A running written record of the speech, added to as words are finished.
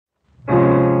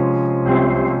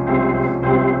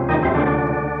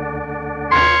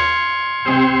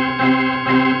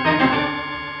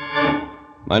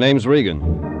My name's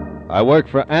Regan. I work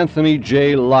for Anthony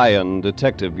J. Lyon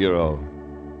Detective Bureau.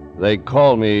 They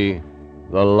call me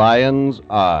the Lion's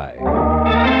Eye.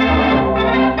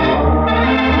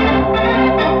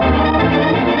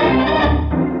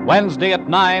 Wednesday at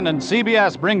 9, and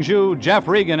CBS brings you Jeff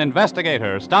Regan,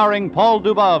 Investigator, starring Paul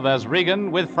Dubov as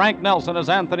Regan with Frank Nelson as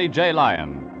Anthony J.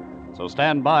 Lyon. So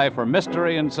stand by for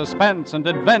mystery and suspense and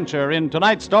adventure in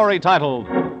tonight's story titled,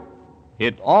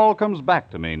 It All Comes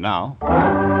Back to Me Now.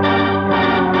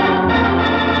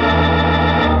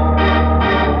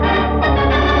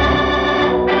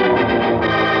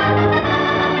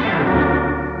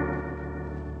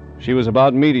 She was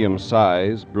about medium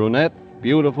size, brunette,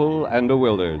 beautiful, and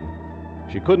bewildered.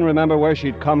 She couldn't remember where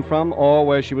she'd come from or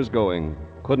where she was going.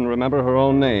 Couldn't remember her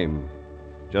own name.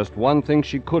 Just one thing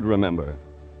she could remember.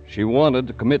 She wanted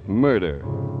to commit murder.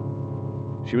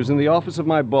 She was in the office of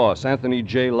my boss, Anthony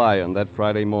J. Lyon, that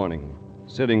Friday morning,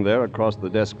 sitting there across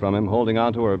the desk from him, holding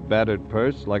onto her battered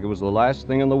purse like it was the last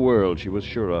thing in the world she was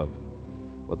sure of.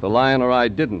 What the Lion or I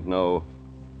didn't know,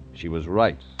 she was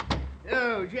right.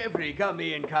 Oh, Jeffrey, come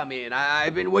in.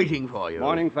 I've been waiting for you.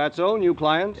 Morning, Fatso. New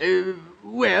client?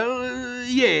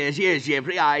 Yes,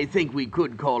 Jeffrey. I think we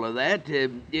could call her that.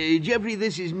 Jeffrey,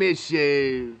 this is Miss...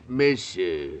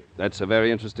 That's a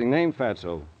very interesting name,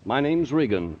 Fatso. My name's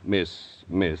Regan, Miss.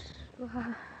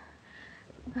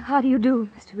 How do you do,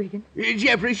 Mr. Regan?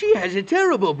 Jeffrey, she has a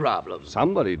terrible problem.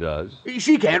 Somebody does.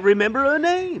 She can't remember her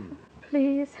name.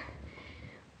 Please,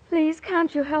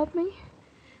 can't you help me?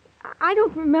 I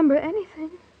don't remember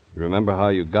anything. You remember how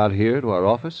you got here to our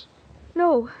office?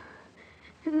 No,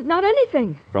 not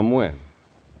anything. From when?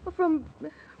 From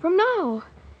now.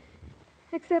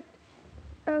 Except,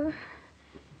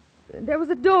 there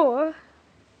was a door.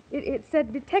 It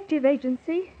said detective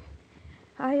agency.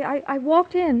 I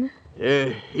walked in.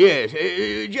 Yes.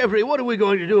 Jeffrey, what are we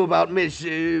going to do about Miss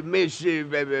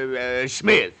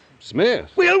Smith? Smith?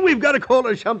 Well, we've got to call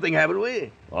her something, haven't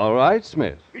we? All right,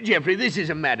 Smith. Jeffrey, this is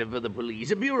a matter for the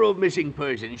police, a Bureau of Missing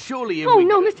Persons. Surely if Oh, we...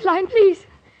 no, Mr. Lyon, please.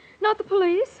 Not the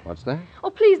police. What's that? Oh,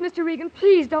 please, Mr. Regan,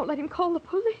 please don't let him call the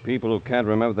police. People who can't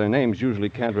remember their names usually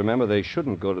can't remember they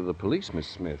shouldn't go to the police, Miss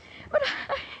Smith. But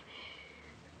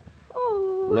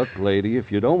Oh. Look, lady,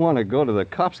 if you don't want to go to the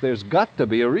cops, there's got to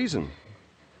be a reason.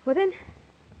 Well, then...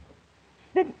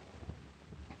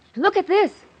 Look at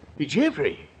this.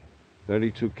 Jeffrey.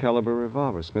 .32 caliber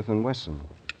revolver, Smith & Wesson.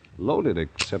 Loaded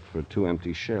except for 2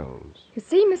 empty shells. You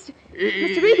see, Mr.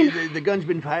 Regan... The gun's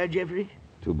been fired, Jeffrey?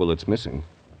 2 bullets missing.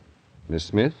 Miss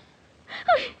Smith?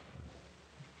 I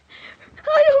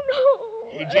don't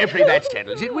know. Jeffrey, that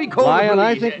settles it. We call Lyon, the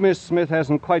I police. think Miss Smith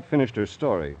hasn't quite finished her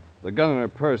story. The gun in her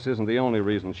purse isn't the only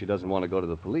reason she doesn't want to go to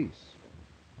the police.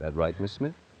 That right, Miss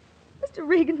Smith? Mr.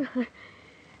 Regan,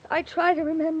 I try to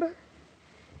remember.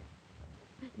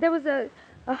 There was a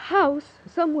house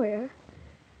somewhere.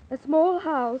 A small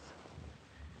house.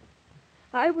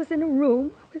 I was in a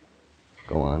room with...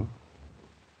 Go on.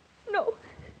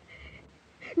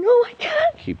 No, I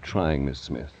can't. Keep trying, Miss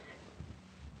Smith.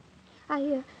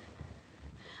 I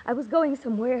was going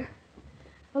somewhere.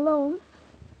 Alone.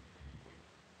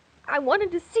 I wanted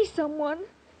to see someone.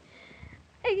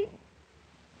 I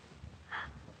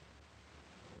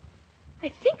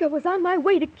think I was on my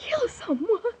way to kill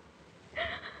someone.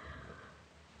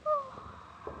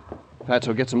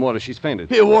 Fatso, get some water. She's fainted.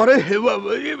 Here, water?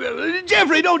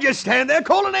 Jeffrey, don't just stand there.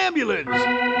 Call an ambulance.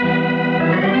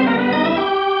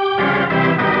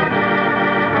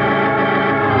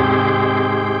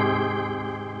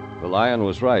 The Lion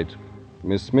was right.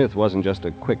 Miss Smith wasn't just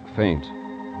a quick faint.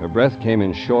 Her breath came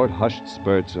in short, hushed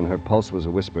spurts, and her pulse was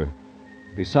a whisper.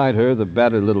 Beside her, the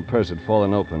battered little purse had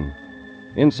fallen open.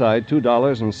 Inside,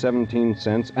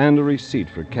 $2.17 and a receipt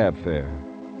for cab fare.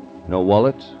 No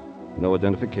wallet, no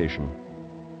identification.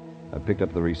 I picked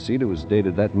up the receipt. It was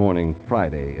dated that morning,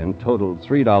 Friday, and totaled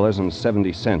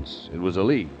 $3.70. It was a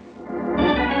lead.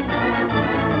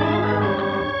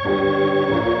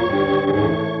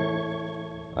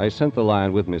 I sent the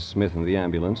Lion with Miss Smith in the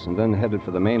ambulance and then headed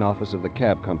for the main office of the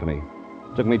cab company.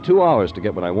 It took me 2 hours to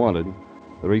get what I wanted.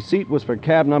 The receipt was for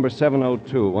cab number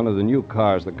 702, one of the new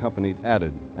cars the company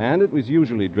added, and it was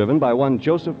usually driven by one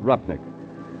Joseph Rupnick.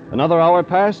 Another hour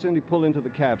passed, and he pulled into the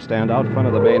cab stand out front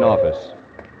of the main office.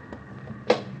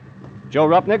 Joe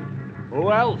Rupnick?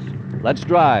 Who else? Let's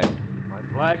drive. My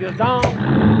flag is down.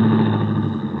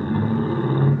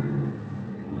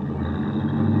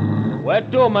 Where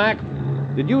to, Mac?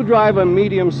 Did you drive a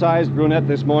medium-sized brunette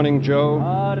this morning, Joe?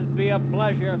 It'd be a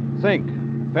pleasure. Think.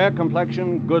 Fair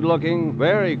complexion, good-looking,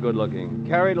 very good-looking.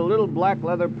 Carried a little black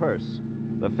leather purse.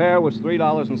 The fare was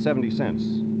 $3.70.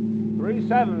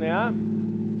 $3.70, huh?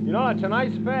 You know, it's a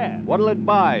nice fare. What'll it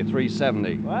buy,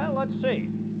 $3.70? Well, let's see.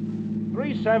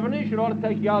 $3.70 should ought to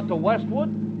take you out to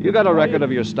Westwood. You got a record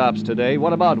of your stops today.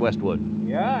 What about Westwood?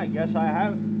 Yeah, I guess I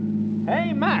have.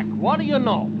 Hey, Mac, what do you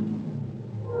know?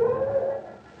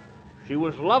 She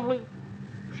was lovely,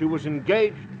 she was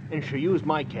engaged, and she used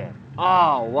my cab.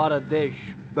 Oh, what a dish.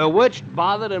 Bewitched,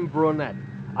 bothered, and brunette.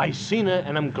 I seen her,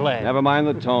 and I'm glad. Never mind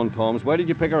the tone poems. Where did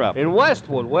you pick her up? In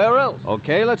Westwood, where else?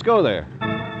 Okay, let's go there.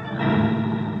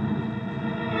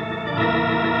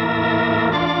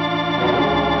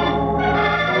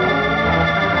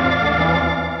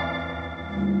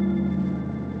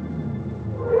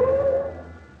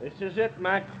 This is it,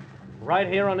 Mac. Right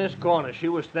here on this corner. She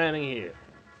was standing here.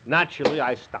 Naturally,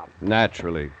 I stopped.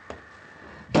 Naturally.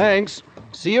 Thanks.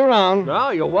 See you around. No,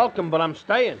 you're welcome, but I'm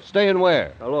staying. Staying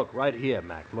where? Now, look, right here,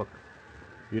 Mac, look.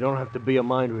 You don't have to be a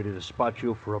mind reader to spot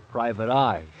you for a private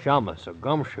eye, shamus, or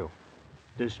gumshoe.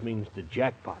 This means the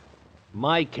jackpot.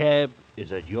 My cab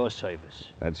is at your service.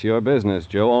 That's your business,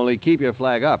 Joe. Only keep your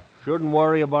flag up. Shouldn't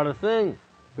worry about a thing.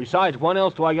 Besides, when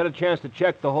else do I get a chance to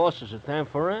check the horses at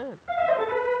Tanforan?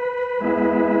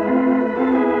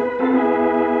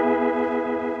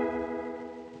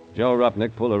 Joe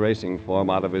Rupnick pulled a racing form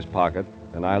out of his pocket,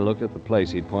 and I looked at the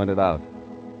place he'd pointed out.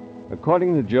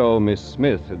 According to Joe, Miss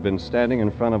Smith had been standing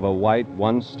in front of a white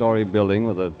one-story building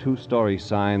with a two-story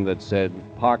sign that said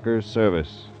Parker's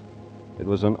Service. It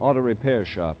was an auto repair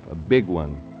shop, a big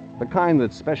one, the kind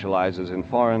that specializes in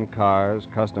foreign cars,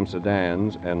 custom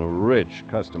sedans, and rich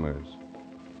customers.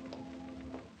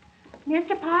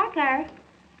 Mr. Parker.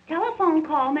 Telephone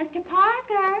call, Mr.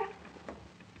 Parker.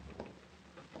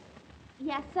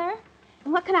 Yes, sir?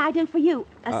 What can I do for you,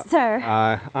 sir?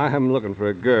 I'm looking for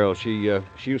a girl. She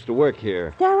used to work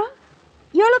here. Sarah?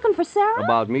 You're looking for Sarah?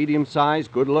 About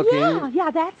medium-sized, good-looking. Yeah,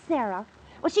 that's Sarah.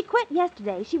 Well, she quit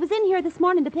yesterday. She was in here this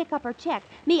morning to pick up her check.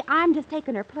 Me, I'm just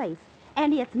taking her place.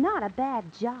 And it's not a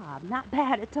bad job. Not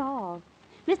bad at all.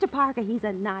 Mr. Parker, he's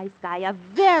a nice guy. A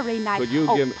very nice... Could you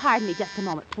give me... pardon me just a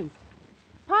moment, please.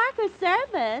 Parker's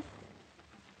Service?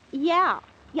 Yeah,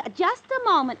 just a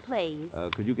moment, please.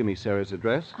 Could you give me Sarah's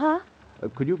address? Huh?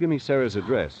 Could you give me Sarah's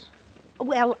address?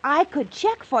 Well, I could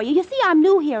check for you. You see, I'm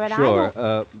new here and Sure. I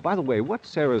don't... By the way, what's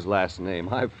Sarah's last name?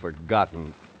 I've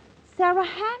forgotten. Sarah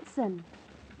Hanson.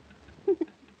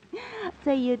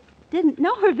 So you didn't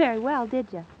know her very well, did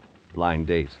you? Blind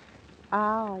date.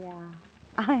 Oh, yeah.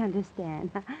 I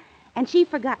understand. And she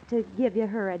forgot to give you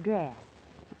her address.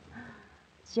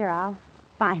 Sure, I'll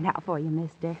find out for you,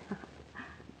 mister.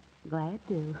 Glad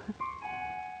to.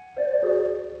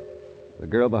 The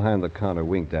girl behind the counter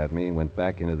winked at me and went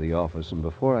back into the office, and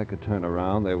before I could turn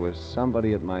around, there was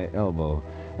somebody at my elbow.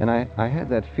 And I had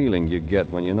that feeling you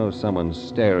get when you know someone's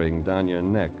staring down your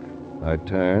neck. I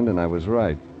turned, and I was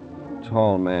right.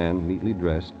 Tall man, neatly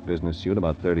dressed, business suit,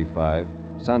 about 35.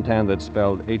 Suntan that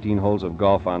spelled 18 holes of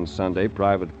golf on Sunday,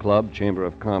 private club, Chamber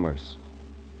of Commerce.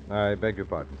 I beg your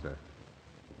pardon, sir.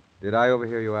 Did I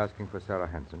overhear you asking for Sarah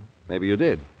Hanson? Maybe you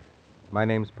did. My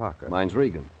name's Parker. Mine's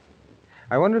Regan.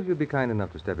 I wonder if you'd be kind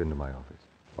enough to step into my office.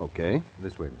 Okay.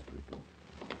 This way, Mr. Regan.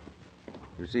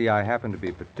 You see, I happen to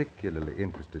be particularly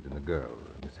interested in a girl,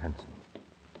 Miss Hanson.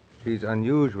 She's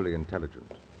unusually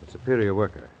intelligent, a superior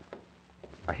worker.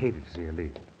 I hated to see her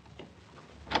leave.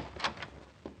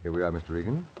 Here we are, Mr.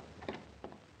 Regan.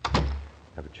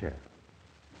 Have a chair.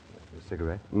 A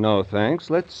cigarette? No, thanks.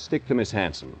 Let's stick to Miss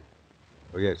Hanson.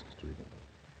 Oh, yes, Mr. Regan.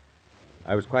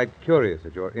 I was quite curious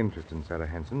at your interest in Sarah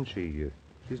Hanson.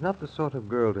 She's not the sort of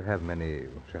girl to have many,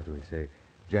 shall we say,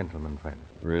 gentlemen friends.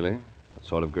 Really? What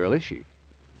sort of girl is she?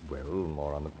 Well,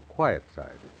 more on the quiet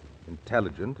side.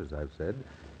 Intelligent, as I've said,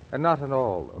 and not at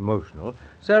all emotional.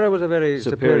 Sarah was a very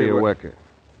superior worker.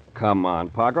 Come on,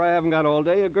 Parker. I haven't got all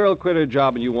day. A girl quit her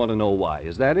job and you want to know why.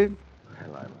 Is that it?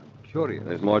 Well, I'm curious.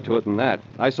 There's more to it than that.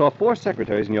 I saw 4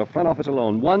 secretaries in your front office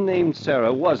alone. One named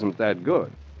Sarah wasn't that good.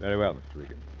 Very well, Mr.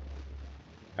 Regan.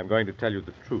 I'm going to tell you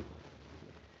the truth.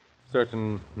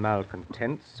 Certain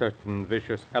malcontents, certain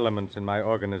vicious elements in my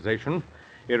organization,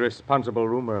 irresponsible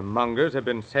rumor mongers have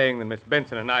been saying that Miss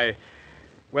Benson and I...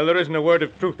 Well, there isn't a word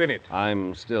of truth in it.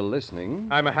 I'm still listening.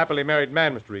 I'm a happily married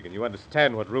man, Mr. Regan. You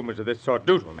understand what rumors of this sort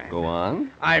do to a man. Go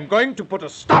on. I'm going to put a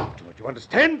stop to it. You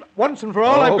understand? Once and for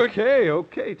all, I'm going...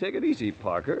 Okay. Take it easy,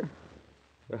 Parker.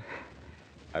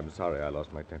 I'm sorry I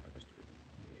lost my temper, Mr.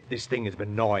 Regan. This thing has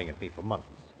been gnawing at me for months.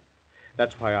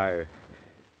 That's why I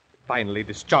finally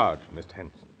discharged Miss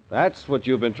Hanson. That's what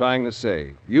you've been trying to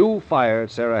say. You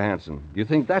fired Sarah Hanson. You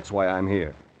think that's why I'm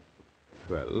here?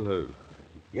 Well,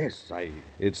 yes,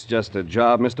 It's just a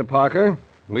job, Mr. Parker.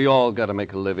 We all got to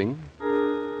make a living.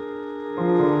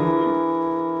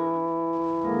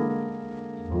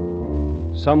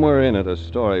 Somewhere in it, a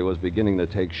story was beginning to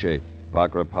take shape.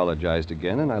 Parker apologized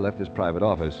again, and I left his private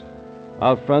office.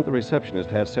 Out front, the receptionist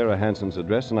had Sarah Hanson's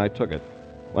address, and I took it.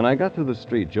 When I got to the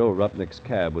street, Joe Rupnick's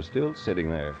cab was still sitting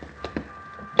there.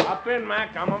 Hop in,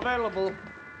 Mac. I'm available.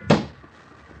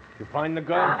 You find the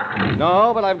girl?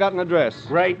 No, but I've got an address.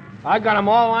 Great. I got them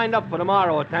all lined up for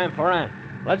tomorrow at Tanforan.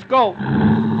 Let's go.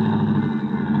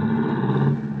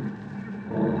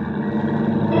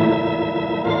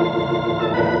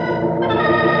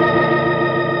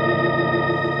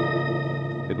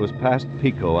 It was past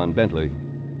Pico on Bentley.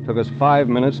 Took us 5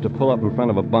 minutes to pull up in front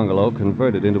of a bungalow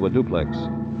converted into a duplex.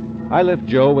 I left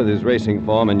Joe with his racing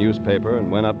form and newspaper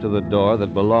and went up to the door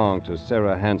that belonged to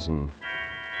Sarah Hanson.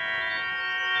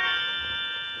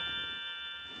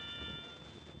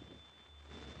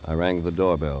 I rang the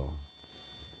doorbell.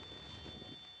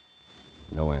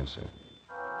 No answer.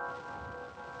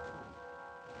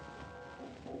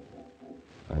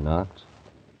 I knocked.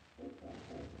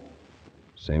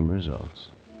 Same results.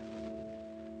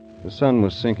 The sun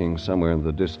was sinking somewhere in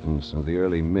the distance, and the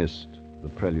early mist, the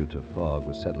prelude to fog,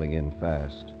 was settling in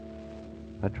fast.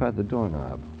 I tried the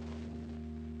doorknob.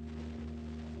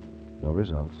 No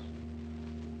results.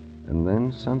 And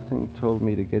then something told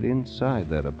me to get inside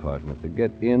that apartment, to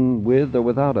get in with or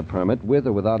without a permit, with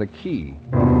or without a key.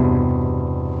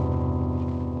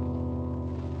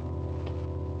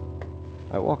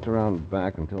 I walked around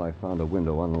back until I found a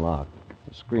window unlocked.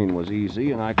 The screen was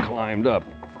easy, and I climbed up.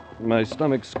 My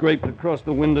stomach scraped across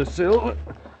the windowsill,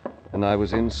 and I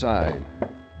was inside.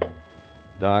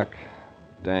 Dark,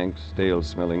 dank,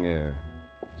 stale-smelling air.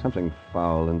 Something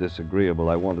foul and disagreeable.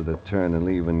 I wanted to turn and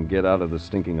leave and get out of the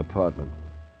stinking apartment.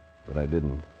 But I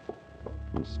didn't.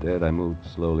 Instead, I moved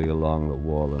slowly along the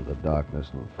wall in the darkness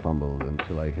and fumbled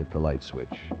until I hit the light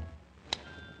switch.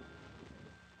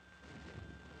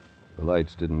 The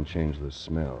lights didn't change the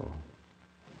smell,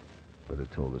 but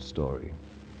it told a story.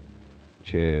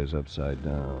 Chairs upside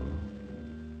down.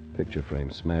 Picture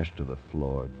frame smashed to the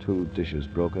floor. 2 dishes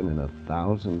broken in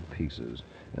 1,000 pieces.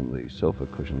 And the sofa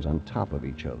cushions on top of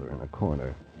each other in a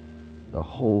corner. The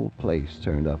whole place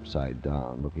turned upside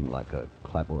down, looking like a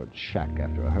clapboard shack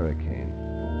after a hurricane.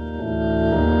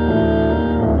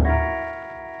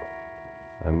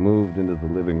 I moved into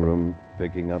the living room,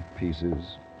 picking up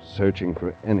pieces, searching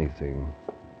for anything.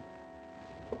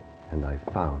 And I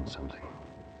found something.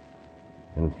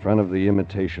 In front of the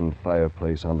imitation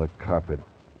fireplace on the carpet,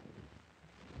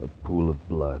 a pool of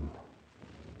blood.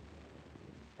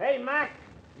 Hey, Mac.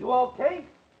 You okay?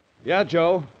 Yeah,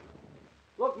 Joe.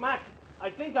 Look, Mac, I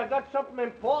think I got something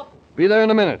important. Be there in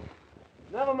a minute.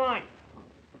 Never mind.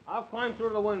 I'll climb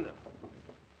through the window.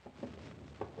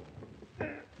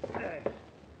 Hey,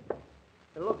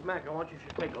 look, Mac, I want you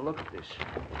to take a look at this.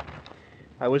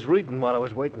 I was reading while I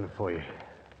was waiting for you.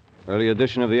 Early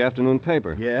edition of the afternoon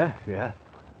paper. Yeah.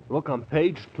 Look on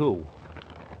page 2.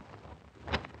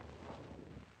 Did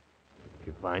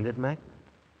you find it, Mac?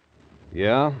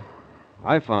 Yeah,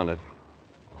 I found it.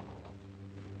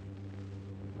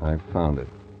 I found it.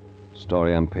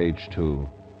 Story on page 2.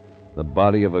 The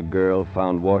body of a girl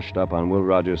found washed up on Will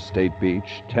Rogers State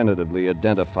Beach, tentatively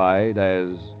identified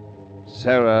as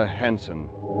Sarah Hanson.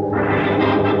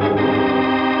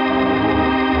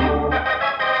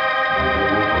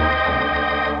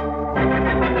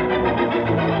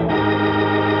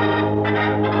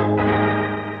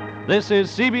 This is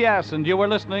CBS, and you are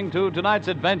listening to tonight's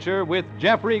adventure with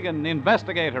Jeff Regan,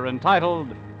 Investigator,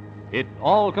 entitled It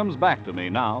All Comes Back to Me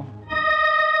Now.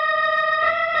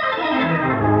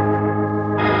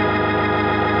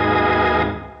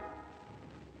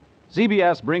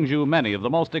 CBS brings you many of the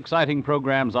most exciting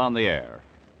programs on the air.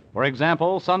 For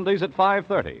example, Sundays at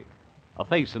 5:30. A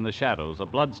Face in the Shadows, a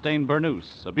blood-stained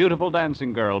burnoose, a beautiful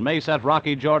dancing girl may set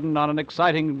Rocky Jordan on an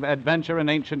exciting adventure in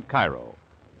ancient Cairo.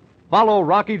 Follow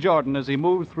Rocky Jordan as he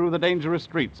moves through the dangerous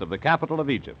streets of the capital of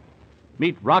Egypt.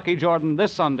 Meet Rocky Jordan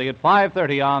this Sunday at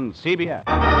 5:30 on CBS.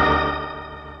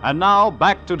 And now,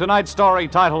 back to tonight's story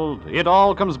titled It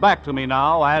All Comes Back to Me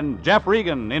Now, and Jeff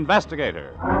Regan,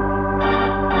 Investigator.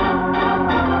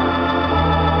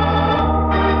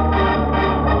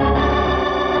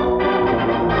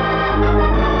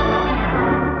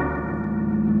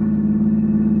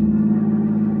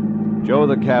 Joe,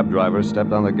 the cab driver,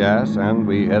 stepped on the gas, and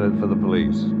we headed for the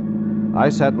police. I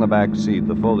sat in the back seat,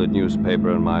 the folded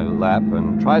newspaper in my lap,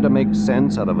 and tried to make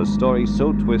sense out of a story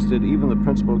so twisted even the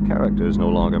principal characters no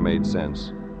longer made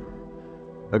sense.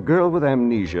 A girl with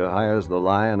amnesia hires the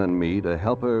Lion and me to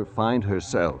help her find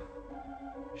herself.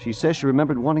 She says she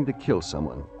remembered wanting to kill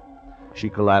someone. She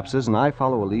collapses, and I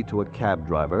follow a lead to a cab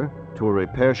driver, to a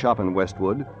repair shop in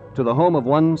Westwood, to the home of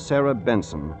one Sarah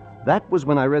Benson, That was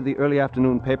when I read the early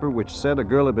afternoon paper which said a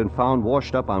girl had been found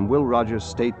washed up on Will Rogers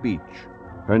State Beach.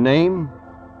 Her name,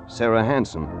 Sarah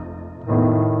Hansen.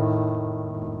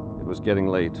 It was getting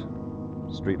late.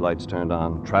 Streetlights turned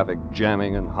on, traffic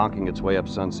jamming and honking its way up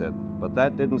Sunset. But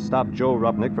that didn't stop Joe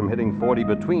Rupnick from hitting 40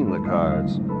 between the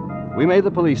cars. We made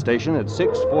the police station at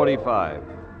 6:45.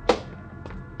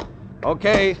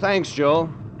 Okay, thanks, Joe.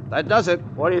 That does it.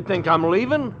 What do you think, I'm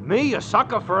leaving? Me, a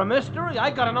sucker for a mystery? I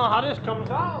gotta know how this comes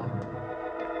out.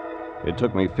 It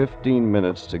took me 15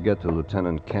 minutes to get to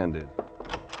Lieutenant Candid.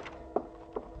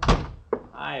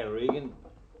 Hi, Regan.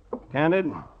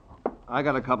 Candid, I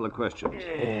got a couple of questions.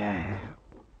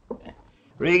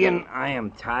 Regan, I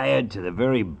am tired to the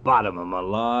very bottom of my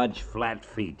large, flat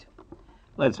feet.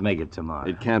 Let's make it tomorrow.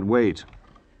 It can't wait.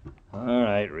 All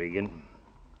right, Regan.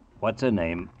 What's her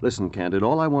name? Listen, Candid,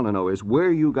 all I want to know is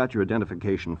where you got your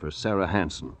identification for Sarah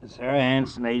Hansen. Sarah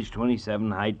Hansen, age 27,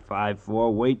 height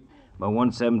 5'4", weight about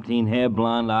 117, hair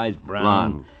blonde, eyes brown.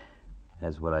 Blonde.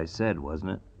 That's what I said,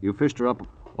 wasn't it? You fished her up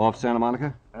off Santa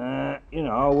Monica?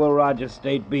 Will Rogers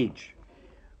State Beach.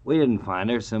 We didn't find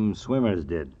her. Some swimmers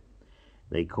did.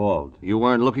 They called. You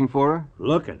weren't looking for her?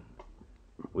 Looking.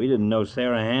 We didn't know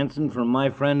Sarah Hansen from my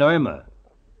friend Irma.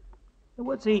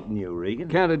 What's eating you, Regan?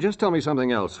 Candid, just tell me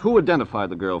something else. Who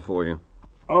identified the girl for you?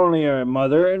 Only her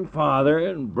mother and father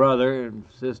and brother and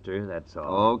sister, that's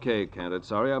all. Okay, Candid.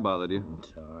 Sorry I bothered you.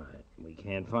 It's all right. We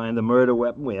can't find the murder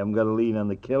weapon. We haven't got a lead on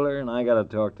the killer, and I got to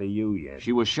talk to you yet.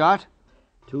 She was shot?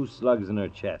 2 slugs in her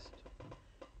chest.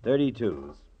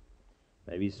 32s.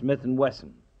 Maybe Smith &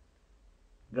 Wesson.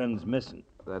 Gun's missing.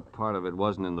 That part of it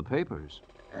wasn't in the papers.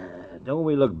 Don't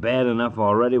we look bad enough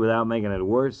already without making it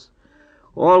worse?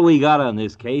 All we got on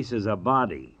this case is a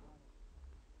body.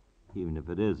 Even if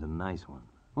it is a nice one.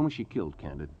 When was she killed,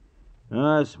 Candid?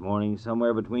 This morning,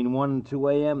 somewhere between 1 and 2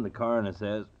 a.m., the coroner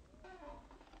says.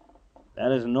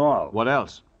 That isn't all. What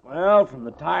else? Well, from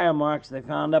the tire marks they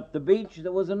found up the beach,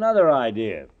 there was another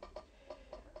idea.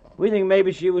 We think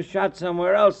maybe she was shot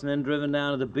somewhere else and then driven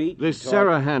down to the beach. This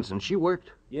Sarah Hansen, she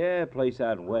worked? Yeah, a place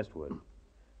out in Westwood.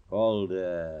 Called,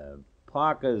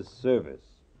 Parker's Service.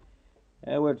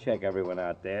 We'll check everyone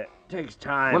out there. Takes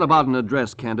time. What about an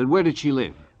address, Candid? Where did she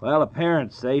live? Well, the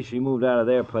parents say she moved out of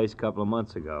their place a couple of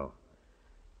months ago.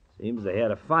 Seems they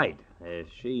had a fight,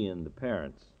 she and the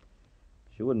parents.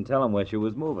 She wouldn't tell them where she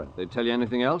was moving. They tell you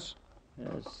anything else?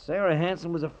 Sarah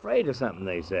Hansen was afraid of something,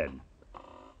 they said.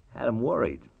 Had them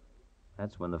worried.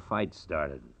 That's when the fight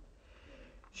started.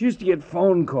 She used to get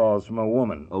phone calls from a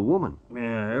woman. A woman?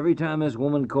 Yeah, every time this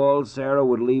woman called, Sarah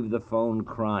would leave the phone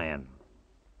crying.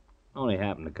 Only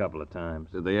happened a couple of times.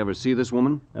 Did they ever see this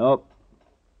woman? Nope.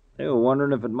 They were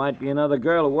wondering if it might be another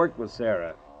girl who worked with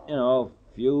Sarah.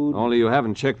 Feud. Only you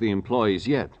haven't checked the employees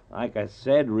yet. Like I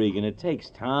said, Regan, it takes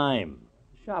time.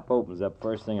 The shop opens up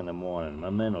first thing in the morning. My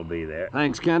men will be there.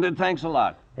 Thanks, Candid. Thanks a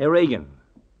lot. Hey, Regan,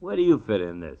 where do you fit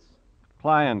in this?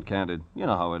 Client, Candid. You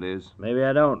know how it is. Maybe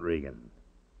I don't, Regan.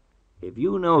 If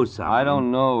you know something... I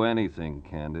don't know anything,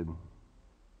 Candid.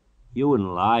 You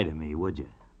wouldn't lie to me, would you?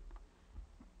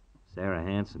 Sarah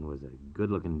Hansen was a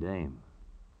good-looking dame.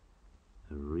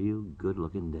 A real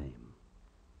good-looking dame.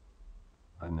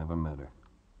 I never met her.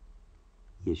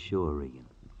 You sure, Regan?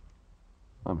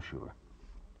 I'm sure.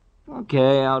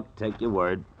 Okay, I'll take your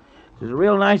word. She's a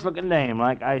real nice-looking dame,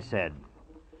 like I said.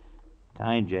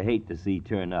 Kind you hate to see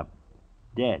turn up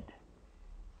dead.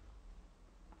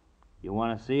 You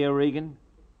want to see her, Regan?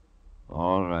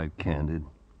 All right, Candid.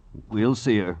 We'll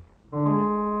see her.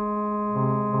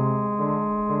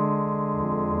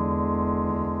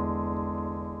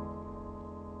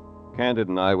 Candid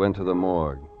and I went to the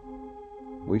morgue.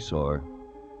 We saw her.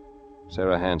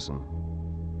 Sarah Hansen.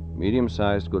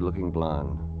 Medium-sized, good-looking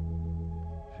blonde.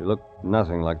 She looked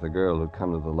nothing like the girl who'd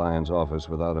come to the Lyons office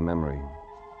without a memory.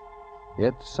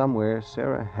 Yet somewhere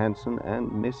Sarah Hansen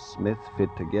and Miss Smith fit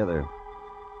together.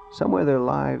 Somewhere their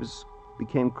lives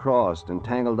became crossed and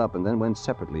tangled up and then went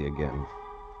separately again.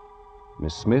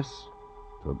 Miss Smith's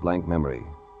to a blank memory.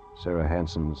 Sarah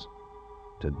Hansen's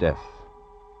to death.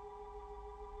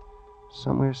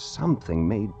 Somewhere something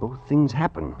made both things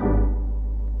happen.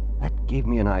 That gave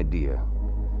me an idea.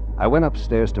 I went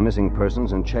upstairs to missing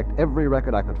persons and checked every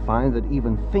record I could find that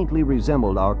even faintly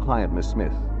resembled our client, Miss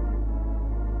Smith.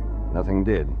 Nothing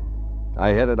did. I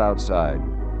headed outside.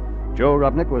 Joe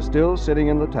Rupnick was still sitting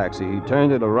in the taxi. He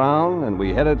turned it around, and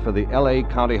we headed for the L.A.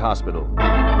 County Hospital.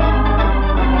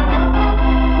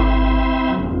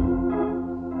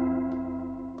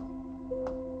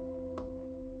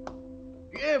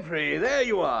 Jeffrey, there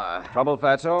you are. Trouble,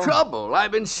 Fatso? Trouble?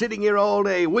 I've been sitting here all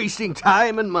day, wasting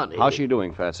time and money. How's she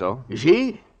doing, Fatso?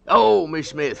 She? Oh, Miss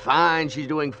Smith, fine. She's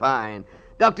doing fine.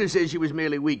 Doctor says she was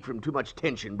merely weak from too much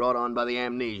tension brought on by the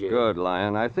amnesia. Good,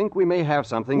 Lion. I think we may have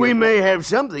something. We may have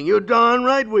something. You're darn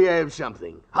right we have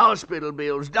something. Hospital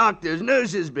bills, doctors,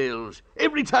 nurses' bills.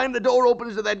 Every time the door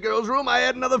opens to that girl's room, I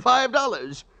add another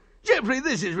 $5. Jeffrey,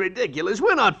 this is ridiculous.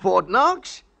 We're not Fort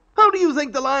Knox. How do you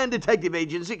think the Lion Detective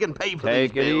Agency can pay for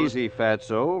these Take bills? it easy,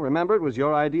 Fatso. Remember, it was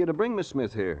your idea to bring Miss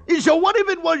Smith here. So what if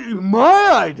it was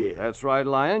my idea? That's right,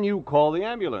 Lion. You call the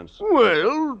ambulance.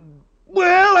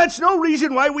 Well, that's no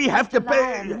reason why we have to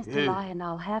pay. Mr. Lyon,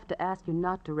 I'll have to ask you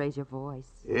not to raise your voice.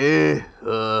 Yes,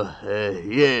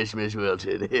 Miss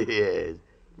Wilson. Yes.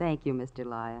 Thank you, Mr.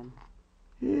 Lyon.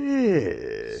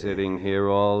 Yes. Sitting here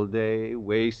all day,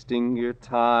 wasting your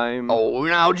time. Oh,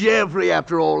 now, Jeffrey,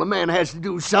 after all, a man has to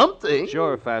do something.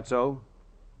 Sure, Fatso.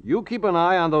 You keep an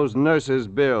eye on those nurses'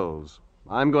 bills.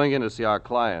 I'm going in to see our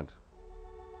client.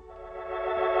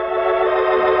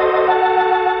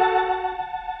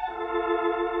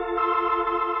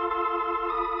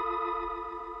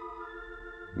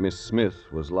 Miss Smith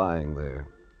was lying there,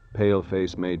 pale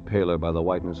face made paler by the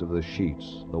whiteness of the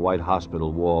sheets, the white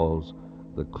hospital walls,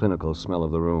 the clinical smell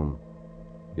of the room.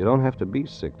 You don't have to be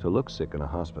sick to look sick in a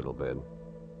hospital bed.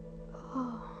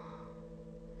 Oh.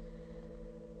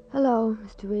 Hello,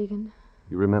 Mr. Regan.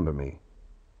 You remember me?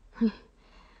 You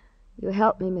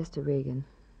helped me, Mr. Regan.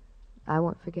 I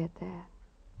won't forget that.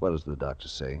 What does the doctor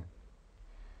say?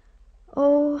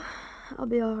 Oh, I'll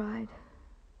be all right.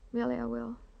 Really, I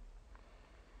will.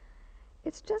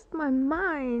 It's just my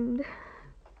mind.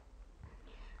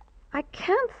 I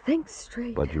can't think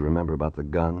straight. But you remember about the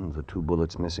gun, the 2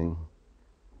 bullets missing?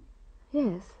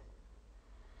 Yes.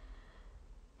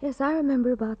 Yes, I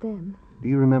remember about them. Do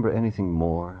you remember anything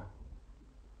more?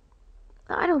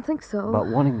 I don't think so. About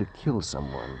wanting to kill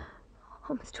someone?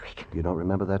 Oh, Mr. Regan. You don't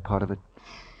remember that part of it?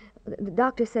 The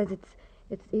doctor says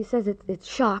it's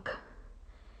shock.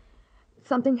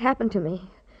 Something happened to me.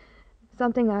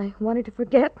 Something I wanted to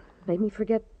forget. Made me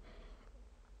forget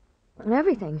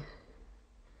everything.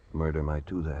 Murder might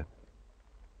do that.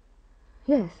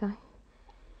 Yes,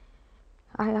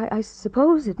 I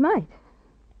suppose it might.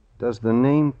 Does the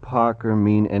name Parker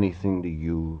mean anything to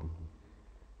you?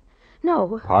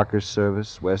 No. Parker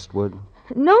Service, Westwood?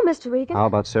 No, Mr. Regan. How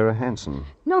about Sarah Hanson?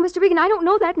 No, Mr. Regan, I don't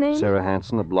know that name. Sarah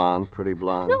Hanson, a blonde, pretty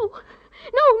blonde. No,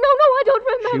 I don't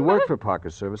remember. She worked for Parker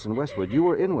Service in Westwood. You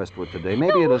were in Westwood today,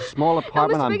 maybe at a small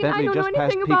apartment Mr. on Regan, Bentley I don't know just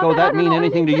past anything about Pico. that. That mean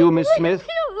anything to you, Miss Smith? Leave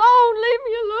me alone. Leave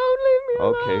me alone. Leave me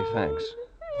alone. Okay, thanks.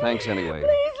 Thanks anyway.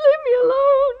 Please leave me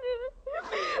alone.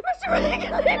 Mr.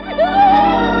 Regan, leave me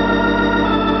alone.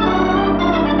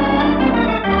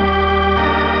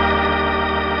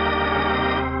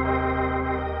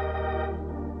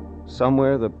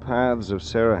 Somewhere the paths of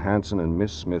Sarah Hanson and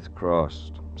Miss Smith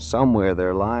crossed. Somewhere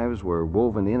their lives were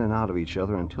woven in and out of each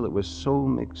other until it was so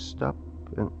mixed up,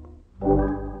 and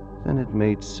then it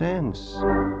made sense.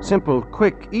 Simple,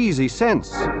 quick, easy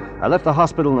sense. I left the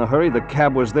hospital in a hurry, the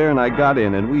cab was there, and I got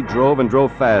in, and we drove and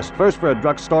drove fast. First for a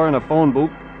drugstore and a phone booth,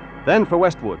 then for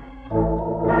Westwood.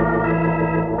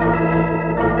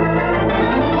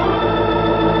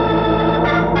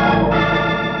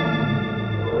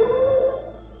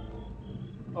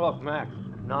 Look, Mac,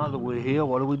 now that we're here,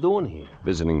 what are we doing here?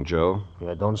 Visiting Joe.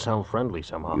 Yeah, don't sound friendly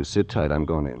somehow. You sit tight, I'm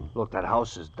going in. Look, that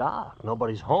house is dark.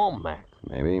 Nobody's home, Mac.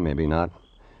 Maybe, maybe not.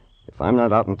 If I'm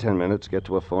not out in 10 minutes, get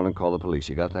to a phone and call the police.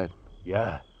 You got that?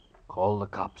 Yeah, call the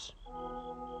cops.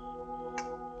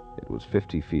 It was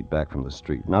 50 feet back from the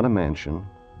street. Not a mansion,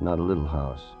 not a little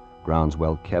house. Grounds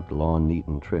well kept, lawn neat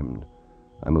and trimmed.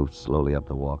 I moved slowly up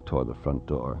the walk toward the front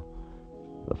door.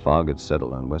 The fog had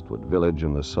settled on Westwood Village,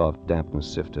 and the soft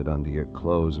dampness sifted under your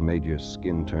clothes and made your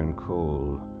skin turn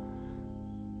cold.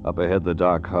 Up ahead, the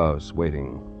dark house,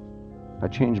 waiting. I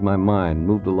changed my mind,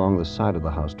 moved along the side of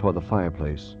the house toward the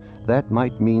fireplace. That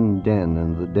might mean den,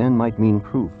 and the den might mean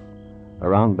proof.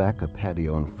 Around back, a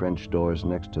patio and French doors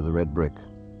next to the red brick.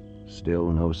 Still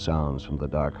no sounds from the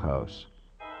dark house.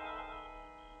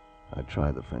 I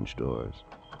tried the French doors.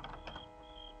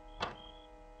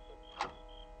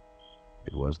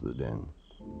 It was the den.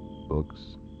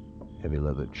 Books, heavy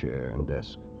leather chair and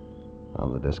desk.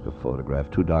 On the desk a photograph,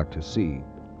 too dark to see.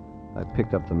 I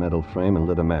picked up the metal frame and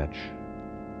lit a match.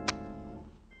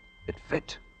 It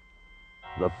fit.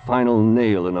 The final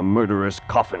nail in a murderer's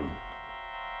coffin.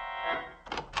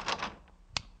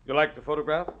 You like the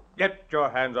photograph? Get your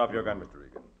hands off your gun, Mr.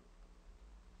 Regan.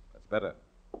 That's better.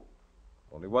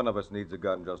 Only one of us needs a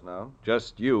gun just now.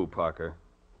 Just you, Parker.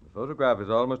 The photograph is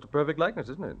almost a perfect likeness,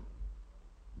 isn't it?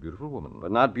 Beautiful woman.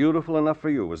 But not beautiful enough for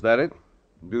you, was that it?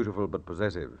 Beautiful but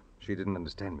possessive. She didn't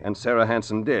understand me. And Sarah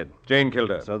Hansen did. Jane killed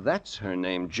her. So that's her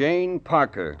name, Jane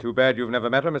Parker. Too bad you've never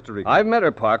met her, Mr. Regan. I've met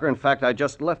her, Parker. In fact, I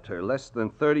just left her less than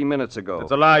 30 minutes ago.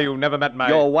 It's a lie. You've never met my...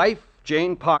 Your wife,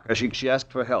 Jane Parker. She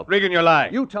asked for help. Regan, you're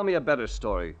lying. You tell me a better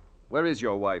story. Where is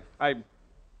your wife? I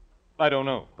don't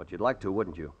know. But you'd like to,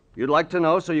 wouldn't you? You'd like to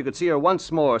know so you could see her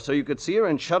once more, so you could see her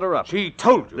and shut her up. She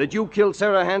told you. That you killed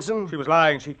Sarah Hansen? She was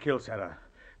lying. She killed Sarah.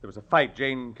 There was a fight.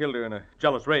 Jane killed her in a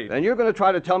jealous rage. Then you're going to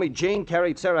try to tell me Jane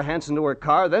carried Sarah Hansen to her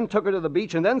car, then took her to the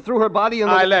beach, and then threw her body in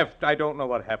the... I left. I don't know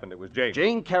what happened. It was Jane.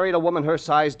 Jane carried a woman her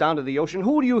size down to the ocean.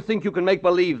 Who do you think you can make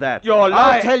believe that? You're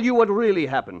lying. I'll tell you what really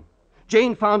happened.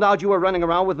 Jane found out you were running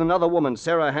around with another woman,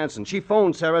 Sarah Hansen. She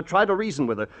phoned Sarah, tried to reason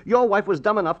with her. Your wife was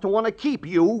dumb enough to want to keep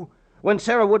you. When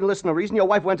Sarah wouldn't listen to reason, your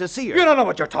wife went to see her. You don't know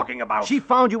what you're talking about. She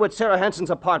found you at Sarah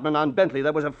Hansen's apartment on Bentley.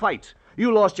 There was a fight.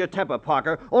 You lost your temper,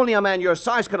 Parker. Only a man your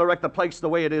size could have wrecked the place the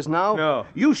way it is now. No.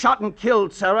 You shot and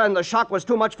killed Sarah, and the shock was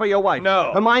too much for your wife.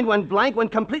 No. Her mind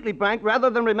went completely blank, rather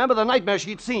than remember the nightmare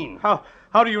she'd seen.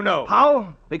 How do you know?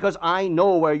 How? Because I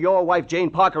know where your wife,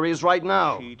 Jane Parker, is right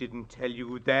now. She didn't tell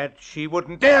you that. She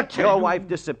wouldn't dare tell you. Your wife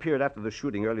disappeared after the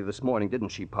shooting early this morning, didn't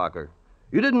she, Parker?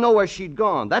 You didn't know where she'd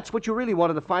gone. That's what you really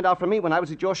wanted to find out from me when I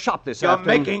was at your shop this afternoon.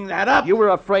 You're making that up. You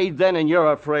were afraid then, and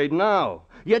you're afraid now.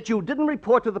 Yet you didn't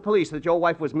report to the police that your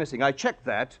wife was missing. I checked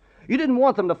that. You didn't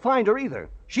want them to find her either.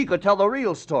 She could tell the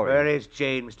real story. Where is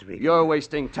Jane, Mr. Regan? You're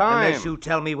wasting time. Unless you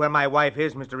tell me where my wife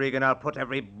is, Mr. Regan, I'll put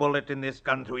every bullet in this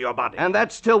gun through your body. And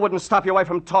that still wouldn't stop your wife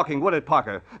from talking, would it,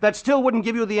 Parker? That still wouldn't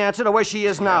give you the answer to where she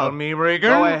is now. Tell me,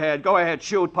 Regan. Go ahead.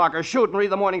 Shoot, Parker. Shoot and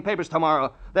read the morning papers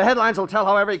tomorrow. The headlines will tell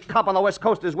how every cop on the West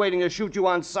Coast is waiting to shoot you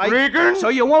on sight. Regan! So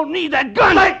you won't need that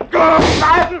gun! Let go!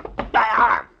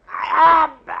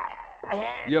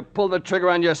 You pulled the trigger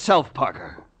on yourself,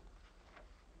 Parker.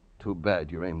 Too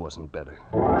bad your aim wasn't better.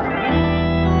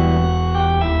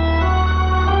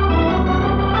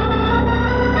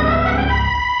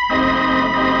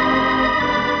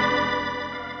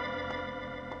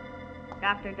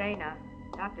 Dr. Dana.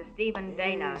 Dr. Stephen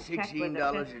Dana.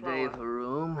 $16 a day for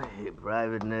room.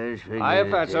 Private nurse. Hiya,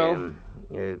 Fatso.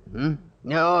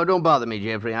 No, don't bother me,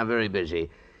 Jeffrey. I'm very busy.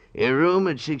 A room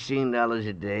at $16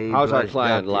 a day. How's our plus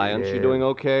client, doctor, Lion? She doing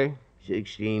okay?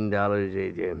 $16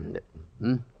 a day.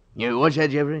 Yeah, what's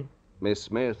that, Jeffrey? Miss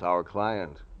Smith, our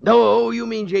client. Oh, you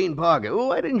mean Jane Parker. Oh,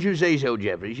 why didn't you say so,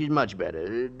 Jeffrey? She's much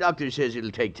better. Doctor says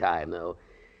it'll take time, though.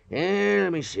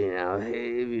 Let me see now.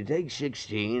 If you take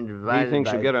 16 divided He thinks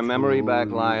by she'll get her memory 2, back,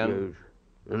 Lion.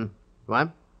 What?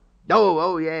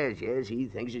 Oh, yes. He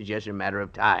thinks it's just a matter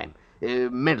of time.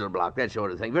 Mental block, that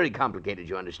sort of thing. Very complicated,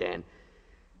 you understand.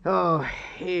 Oh,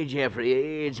 hey,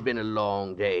 Jeffrey, it's been a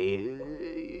long day.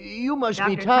 You must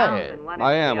be tired.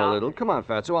 I am a little. Come on,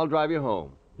 Fatso, I'll drive you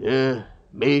home. Me?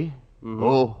 Mm-hmm.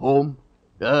 Oh, home?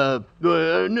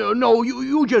 No,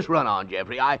 you just run on,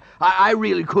 Jeffrey. I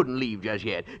really couldn't leave just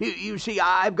yet. You see,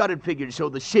 I've got it figured so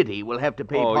the city will have to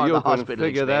pay part of the hospital you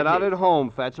can figure that out at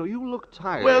home, Fatso. You look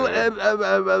tired.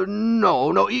 Well,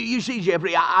 no. You see,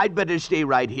 Jeffrey, I'd better stay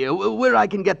right here where I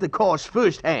can get the cost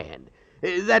firsthand.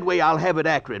 That way I'll have it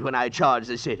accurate when I charge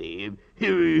the city.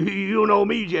 You know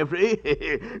me, Jeffrey.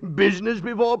 Business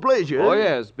before pleasure. Oh,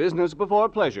 yes, business before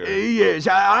pleasure. Yes,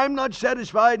 I'm not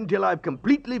satisfied until I've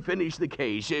completely finished the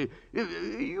case.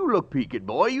 You look peaked,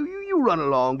 boy. You run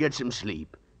along, get some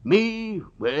sleep. Me,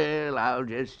 well, I'll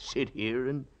just sit here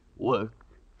and work.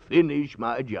 Finish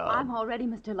my job. I'm all ready,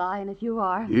 Mr. Lyon, if you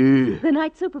are. Yeah. The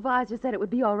night supervisor said it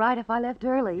would be all right if I left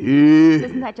early. Yeah.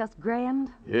 Isn't that just grand?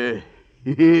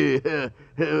 Well,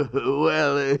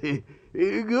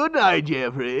 good night,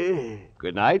 Jeffrey.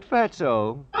 Good night,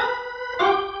 Fatso.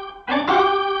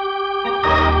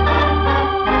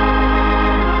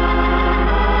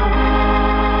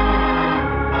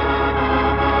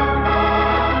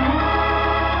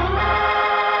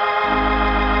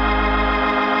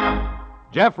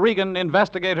 Jeff Regan,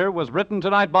 Investigator, was written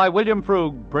tonight by William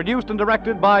Frug, produced and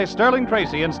directed by Sterling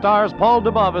Tracy, and stars Paul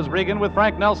Dubov as Regan with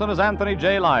Frank Nelson as Anthony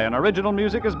J. Lyon. Original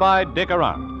music is by Dick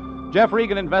Arant. Jeff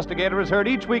Regan, Investigator, is heard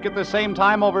each week at the same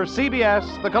time over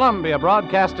CBS, the Columbia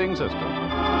Broadcasting System.